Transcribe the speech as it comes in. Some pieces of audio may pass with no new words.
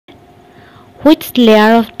Which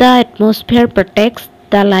layer of the atmosphere protects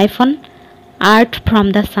the life on Earth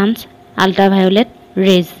from the sun's ultraviolet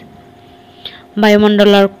rays?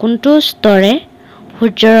 বায়ুমণ্ডলৰ কোনটো স্তৰে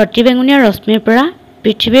সূৰ্যৰ অতিবেঙুনীয়া ৰশ্মিৰ পৰা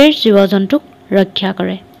পৃথিৱীৰ জীৱ-জন্তুক ৰক্ষা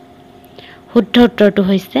কৰে? শুদ্ধ উত্তৰটো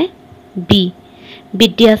হৈছে বি।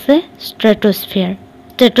 বিদ্যা আছে stratosphere.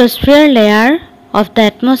 Stratosphere layer of the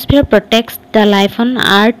atmosphere protects the life on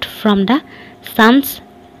Earth from the sun's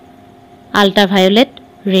ultraviolet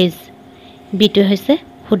rays. বিটো হৈছে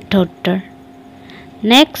শুদ্ধ উত্তৰ।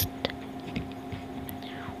 Next,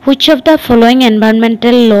 which of the following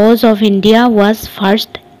environmental laws of India was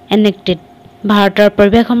first enacted? ভাৰতৰ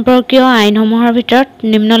পৰিৱেশ সম্পৰ্কীয় আইনসমূহৰ ভিতৰত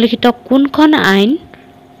নিম্নলিখিত কোনখন আইন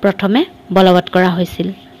প্ৰথমে বলবৎ কৰা হৈছিল?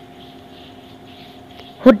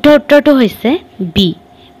 শুদ্ধ উত্তৰটো হৈছে বি।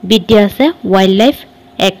 বিদ্যা আছে ৱাইল্ড লাইফ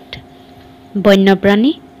এক্ট,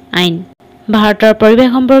 বন্যপ্ৰাণী আইন। ভাৰতৰ পৰিৱেশ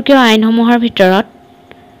সম্পৰ্কীয় আইনসমূহৰ ভিতৰত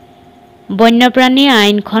বন্যপ্ৰাণী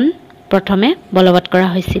আইনখন প্ৰথমে বলবৎ কৰা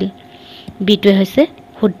হৈছিল। বিটোৱে হৈছে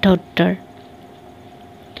শুদ্ধ উত্তৰ।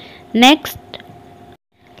 Next,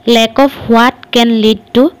 lack of what can lead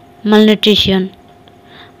to malnutrition?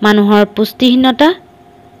 মানুহৰ পুষ্টিহীনতা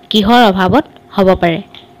কিহৰ অভাৱত হ'ব পাৰে?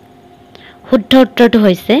 শুদ্ধ উত্তৰটো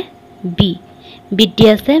হৈছে বি। বিদ্যা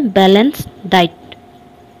আছে বেলেন্স ডাইট,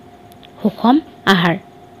 সুষম আহাৰ।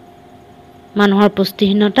 মানুহৰ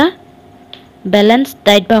পুষ্টিহীনতা বেলেন্স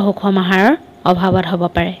ডাইট বা সুষম আহাৰৰ অভাৱত হ'ব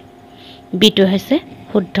পাৰে। বিটো হৈছে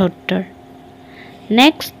শুদ্ধ উত্তৰ।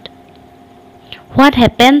 Next, what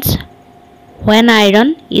happens when iron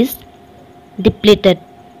is depleted?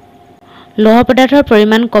 লৌহ পদাৰ্থৰ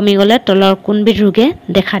পৰিমাণ কমি গ'লে তলৰ কোনবিধ ৰোগে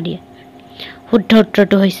দেখা দিয়ে? শুদ্ধ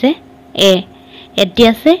উত্তৰটো হৈছে এ। এটি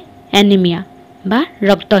আছে এনিমিয়া বা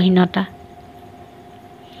ৰক্তহীনতা।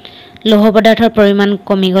 লৌহ পদাৰ্থৰ পৰিমাণ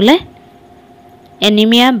কমি গ'লে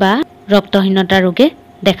এনিমিয়া বা ৰক্তহীনতা ৰোগে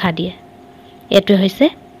দেখা দিয়ে। এটো হৈছে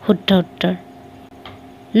শুদ্ধ উত্তৰ।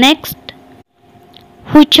 Next,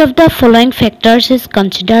 which of the following factors is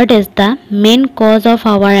considered as the main cause of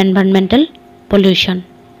our environmental pollution?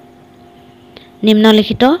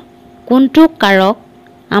 নিম্নলিখিত কোনটো কাৰক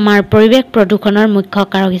আমাৰ পৰিৱেশ প্ৰদূষণৰ মুখ্য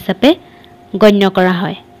কাৰক হিচাপে গণ্য কৰা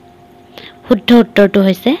হয়? শুদ্ধ উত্তৰটো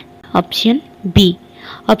হৈছে অপশ্যন বি।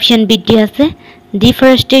 অপশ্যন বি দি আছে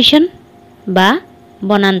ডিফৰেষ্টেশ্যন বা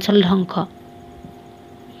বনাঞ্চল ধ্বংস।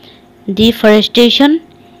 Deforestation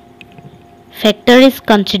factor is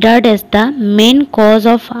considered as the main cause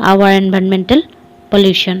of our environmental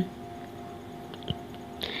pollution.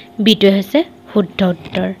 বিটো হৈছে শুদ্ধ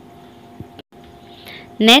উত্তৰ।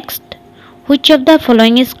 Next, which of the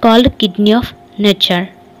following is called kidney of nature?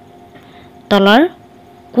 তলৰ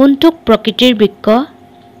কোনটোক প্ৰকৃতিৰ বৃক্ক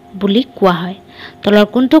বুলি কোৱা হয়? তলৰ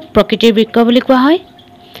কোনটোক প্ৰকৃতিৰ বৃক্ক বুলি কোৱা হয়?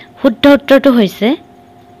 শুদ্ধ উত্তৰটো হৈছে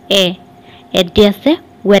এ। এটি আছে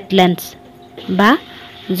ৱেটলেণ্ডছ বা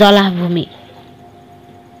জলাভূমি।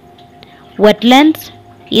 Wetlands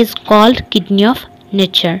is called kidney of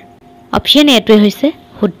nature. Option A টোৱে হৈছে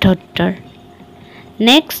শুদ্ধ উত্তৰ।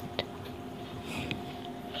 Next,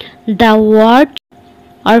 the word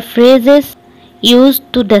or phrases used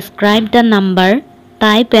to describe the number,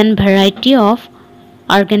 type and variety of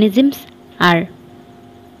organisms are.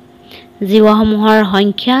 জীৱসমূহৰ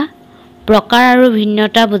সংখ্যা, প্ৰকাৰ আৰু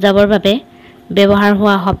ভিন্নতা বুজাবৰ বাবে ব্যৱহাৰ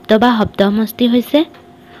হোৱা শব্দ বা শব্দ সমষ্টি হৈছে?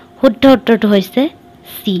 শুদ্ধ উত্তৰটো হৈছে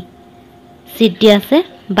চি। চিত দি আছে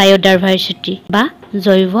বায়োডাইভাৰ্চিটি বা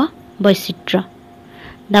জৈৱ বৈচিত্ৰ্য।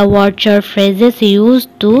 The words or phrases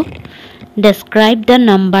used to describe the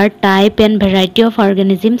number, type and variety of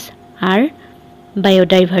organisms are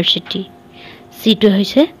biodiversity. চিটো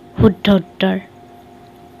হৈছে শুদ্ধ উত্তৰ।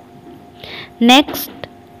 Next,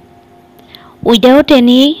 without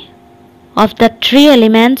any of the three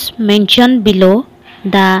elements mentioned below,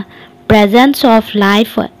 the presence of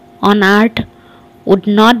life on Earth would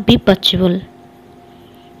not be possible.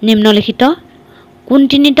 নিম্নলিখিত কোন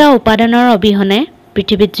তিনিটা উপাদানৰ অবিহনে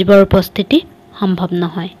পৃথিৱীত জীৱৰ উপস্থিতি সম্ভৱ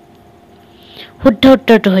নহয়? শুদ্ধ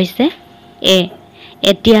উত্তৰটো হৈছে এ।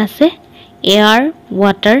 এটি আছে এয়াৰ,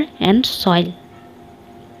 ৱাটাৰ এণ্ড ছইল,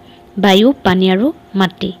 বায়ু, পানী আৰু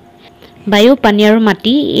মাটি। বায়ু, পানী আৰু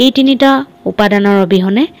মাটি এই তিনিটা উপাদানৰ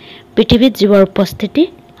অবিহনে পৃথিৱীত জীৱৰ উপস্থিতি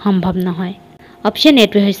সম্ভৱ নহয়। অপশ্যন এ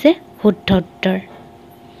টোৱে হৈছে শুদ্ধ উত্তৰ।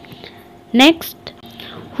 Next,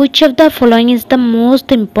 which of the following is the most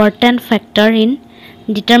important factor in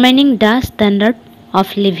determining the standard of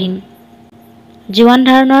living? জীৱন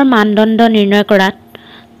ধাৰণৰ মানদণ্ড নিৰ্ণয় কৰাত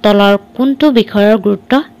তলৰ কোনটো বিষয়ৰ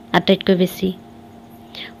গুৰুত্ব আটাইতকৈ বেছি?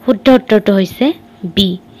 শুদ্ধ উত্তৰটো হৈছে বি।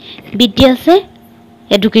 বিদ্যা আছে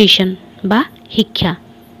এডুকেশ্যন বা শিক্ষা।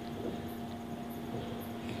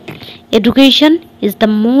 Education is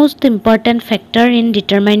the most important factor in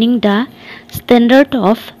determining the standard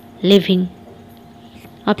of living.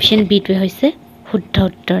 Option B to hoise শুদ্ধ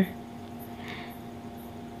উত্তৰ.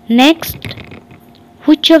 Next,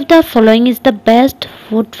 which of the following is the best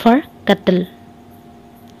food for cattle?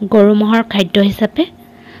 গৰু মহৰ খাদ্য হিচাপে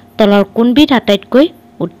তলৰ কোনবিধ আটাইতকৈ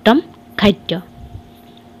উত্তম খাদ্য?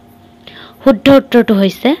 শুদ্ধ উত্তৰটো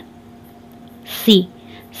হৈছে সি.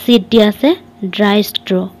 সিত দিয়া আছে ড্ৰাই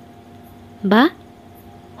ষ্ট্ৰ বা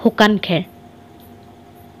শুকান খেৰ.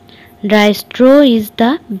 Dry straw is the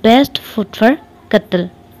best food for cattle.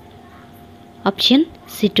 Option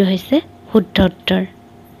সিটো হৈছে শুদ্ধ উত্তৰ.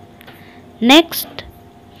 Next,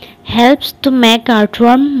 helps to make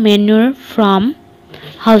earthworm manure from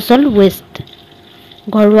household waste.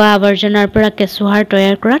 ঘৰুৱা আৱৰ্জনাৰ পৰা কেঁচুসাৰ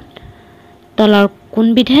তৈয়াৰ কৰাত তলৰ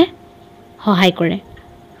কোনবিধে সহায় কৰে?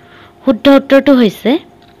 শুদ্ধ উত্তৰটো হৈছে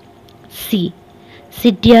সি.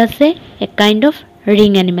 সিত দিয়া আছে a kind of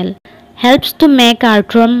ring animal. Helps to make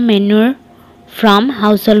earthworm manure from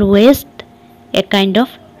household waste, a kind of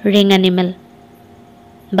ring animal.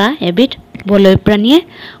 বা এবিধ বলয় প্ৰাণীয়ে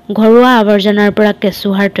ঘৰুৱা আৱৰ্জনাৰ পৰা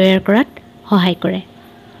কেঁচুসাৰ তৈয়াৰ কৰাত সহায় কৰে.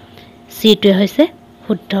 সিটোৱে হৈছে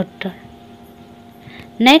শুদ্ধ উত্তৰ.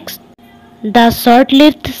 Next, the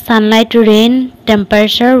short-lived sunlight, rain,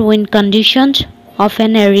 temperature, wind conditions of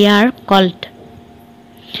an area are called.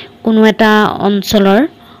 কোনো এটা অঞ্চলৰ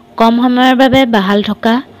কম সময়ৰ বাবে বাহাল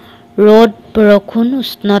থকা ৰ'দ, বৰষুণ,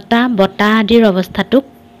 উষ্ণতা, বতাহ আদিৰ অৱস্থাটোক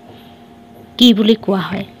কি বুলি কোৱা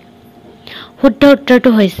হয়? শুদ্ধ উত্তৰটো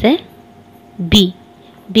হৈছে বি.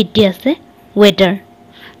 বিদ্যা আছে weather.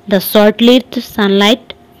 The short-lived sunlight,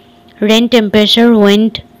 rain, temperature,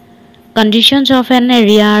 wind conditions of an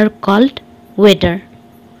area are called weather.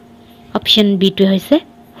 Option B টো হৈছে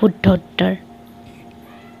শুদ্ধ উত্তৰ.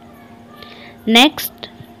 Next,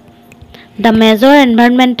 the major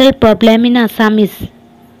environmental problem in Assam is.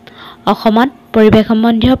 অসমত পৰিৱেশ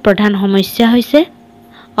সম্বন্ধীয় প্ৰধান সমস্যা হৈছে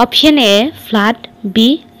option A flood, B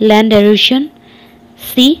land এৰোশন,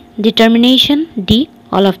 C determination, D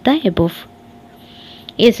all of the above.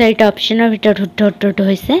 এই চাৰিটা অপশ্যনৰ ভিতৰত শুদ্ধ উত্তৰটো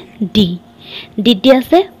হৈছে ডি. ডি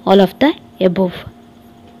আছে all of the above.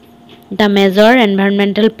 The major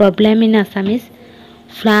environmental problem in Assam is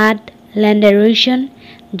flood, land এৰোশন,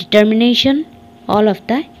 determination, all of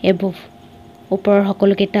the above. ওপৰৰ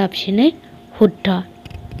সকলোকেইটা অপশ্যনেই শুদ্ধ.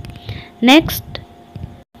 Next,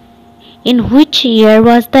 in which year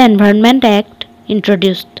was the Environment Act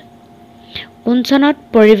introduced? কোন চনত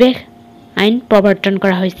পৰিৱেশ আইন প্ৰৱৰ্তন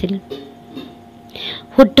কৰা হৈছিল?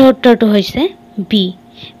 শুদ্ধ উত্তৰটো হৈছে বি.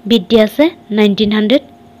 বিদ্যা আছে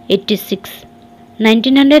 1986.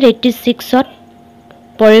 1986ত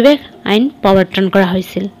পৰিৱেশ আইন প্ৰৱৰ্তন কৰা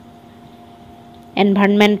হৈছিল.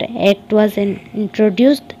 Environment Act was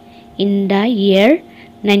introduced in the year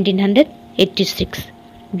 1986.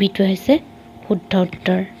 বিটো হৈছে শুদ্ধ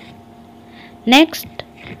উত্তৰ. Next,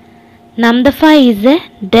 Namdapha is a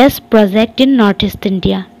dash project in north east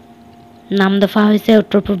India. Namdapha হৈছে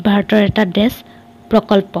উত্তৰ পূব ভাৰতৰ এটা ডেছ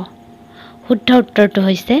প্ৰকল্প. শুদ্ধ উত্তৰটো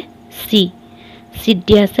হৈছে চি. চিত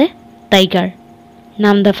দিয়া আছে tiger.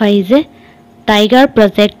 Namdapha is a tiger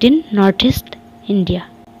project in north east India.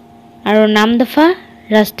 আৰু নামদফা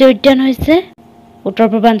ৰাষ্ট্ৰীয় উদ্যান হৈছে উত্তৰ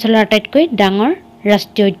পূৰ্বাঞ্চলৰ আটাইতকৈ ডাঙৰ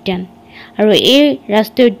ৰাষ্ট্ৰীয় উদ্যান. আৰু এই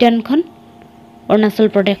ৰাষ্ট্ৰীয় উদ্যানখন অৰুণাচল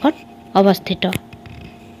প্ৰদেশত অৱস্থিত.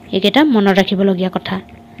 এইকেইটা মনত ৰাখিবলগীয়া কথা.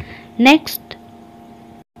 Next,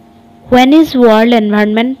 when is World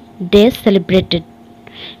Environment Day celebrated?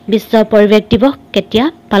 বিশ্ব পৰিৱেশ দিৱস কেতিয়া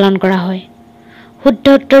পালন কৰা হয়? শুদ্ধ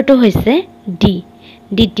উত্তৰটো হৈছে ডি.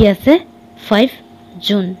 ডি আছে 5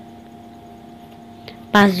 জুন.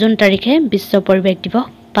 5 জুন তাৰিখে বিশ্ব পৰিৱেশ দিৱস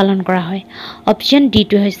পালন কৰা হয়. অপশ্যন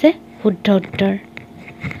ডিটো হৈছে শুদ্ধ উত্তৰ.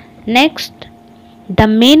 Next, the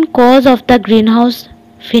main cause of the greenhouse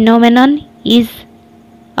phenomenon is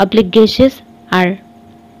gases are.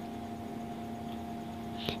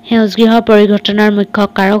 সেউজগৃহ পৰিঘটনাৰ মুখ্য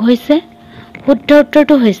কাৰক হৈছে শুদ্ধ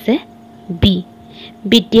উত্তৰটো হৈছে বি.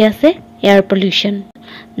 বিদ্যা আছে air pollution.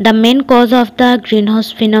 The main cause of the greenhouse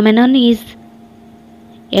phenomenon is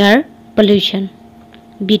air pollution.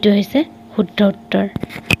 বিটো হৈছে শুদ্ধ উত্তৰ.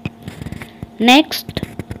 Next,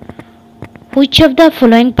 which of the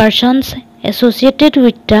following persons associated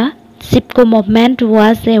with the CIPCO movement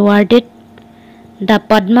was awarded the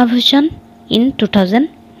Padma Bhushan in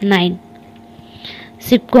 2009?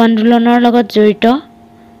 CIPCO আন্দোলনৰ লগত জড়িত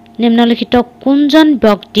নিম্নলিখিত কোনজন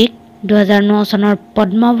ব্যক্তিক 2009 চনৰ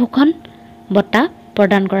পদ্মভূষণ বঁটা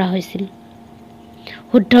প্ৰদান কৰা হৈছিল?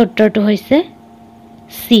 শুদ্ধ উত্তৰটো হৈছে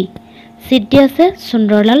চি. চিত দিয়া আছে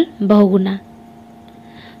Sunderlal Bahuguna.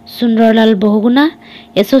 Sundarlal Bahuguna,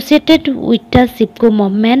 associated with the Sipko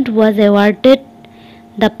movement, was awarded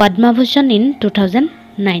the Padma Bhushan in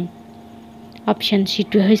 2009. Option C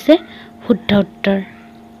to hoise Shuddha uttor.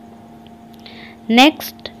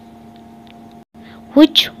 Next,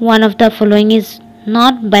 which one of the following is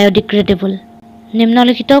not biodegradable?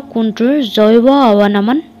 নিম্নলিখিত কোনটোৰ জৈৱ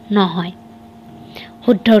অৱনমন নহয়?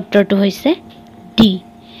 শুদ্ধ উত্তৰটো হৈছে ডি,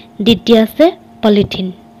 দ্বিতীয় আছে polythene.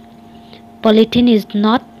 Polythene is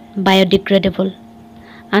not biodegradable.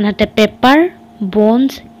 আনহাতে paper,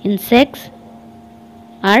 bones, insects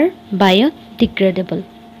are biodegradable.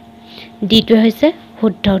 ডিটো হৈছে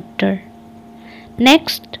শুদ্ধ উত্তৰ।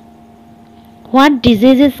 Next, what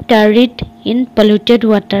disease is carried in polluted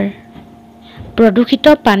water? প্ৰদূষিত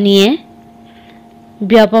পানীয়ে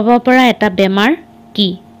বিয়পাব পৰা এটা বেমাৰ কি?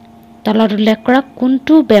 তলত উল্লেখ কৰা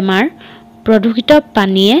কোনটো বেমাৰ প্ৰদূষিত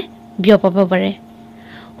পানীয়ে বিয়পাব পাৰে?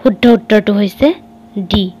 শুদ্ধ উত্তৰটো হৈছে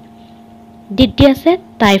ডি, দ্বিতীয় আছে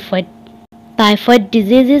typhoid. Typhoid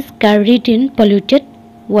disease is carried in polluted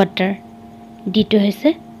water. ডিটো হৈছে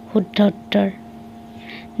শুদ্ধ উত্তৰ।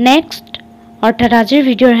 নেক্সট, অৰ্থাৎ আজিৰ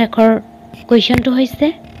ভিডিঅ'ৰ শেষৰ কুৱেশ্যনটো হৈছে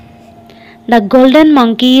the golden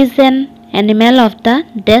monkey is an animal of the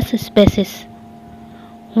dash species.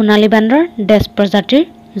 সোণালী বান্দৰ ডেছ প্ৰজাতিৰ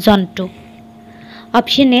জন্তু।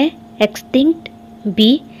 Option A extinct, B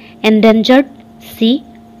endangered, C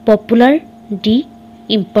popular, D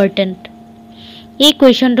important. এই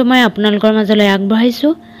কুৱেশ্যনটো মই আপোনালোকৰ মাজলৈ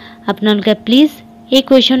আগবঢ়াইছোঁ। আপোনালোকে প্লিজ এই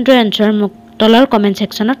কুৱেশ্যনটোৰ এনচাৰ মোক তলৰ কমেণ্ট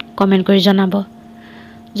ছেকশ্যনত কমেণ্ট কৰি জনাব।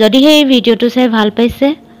 যদিহে এই ভিডিঅ'টো চাই ভাল পাইছে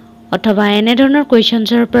অথবা এনেধৰণৰ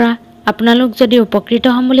কুৱেশ্যনছৰ পৰা আপোনালোক যদি উপকৃত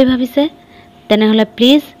হ'ম বুলি ভাবিছে তেনেহ'লে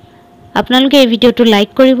প্লিজ আপোনালোকে এই ভিডিঅ'টো লাইক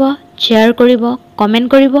কৰিব, শ্বেয়াৰ কৰিব, কমেণ্ট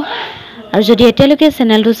কৰিব আৰু যদি এতিয়ালৈকে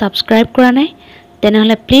চেনেলটো ছাবস্ক্ৰাইব কৰা নাই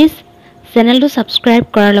তেনেহ'লে প্লিজ চেনেলটো ছাবস্ক্ৰাইব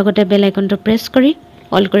কৰাৰ লগতে বেল আইকনটো প্ৰেছ কৰি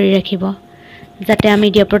অল কৰি ৰাখিব যাতে আমি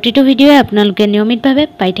দিয়া প্ৰতিটো ভিডিঅ'ই আপোনালোকে নিয়মিতভাৱে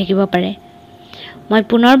পাই থাকিব পাৰে। মই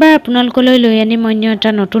পুনৰবাৰ আপোনালোকলৈ লৈ আনিম অন্য এটা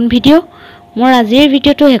নতুন ভিডিঅ'। মোৰ আজিৰ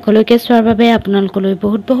ভিডিঅ'টো শেষলৈকে চোৱাৰ বাবে আপোনালোকলৈ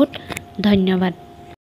বহুত বহুত ধন্যবাদ।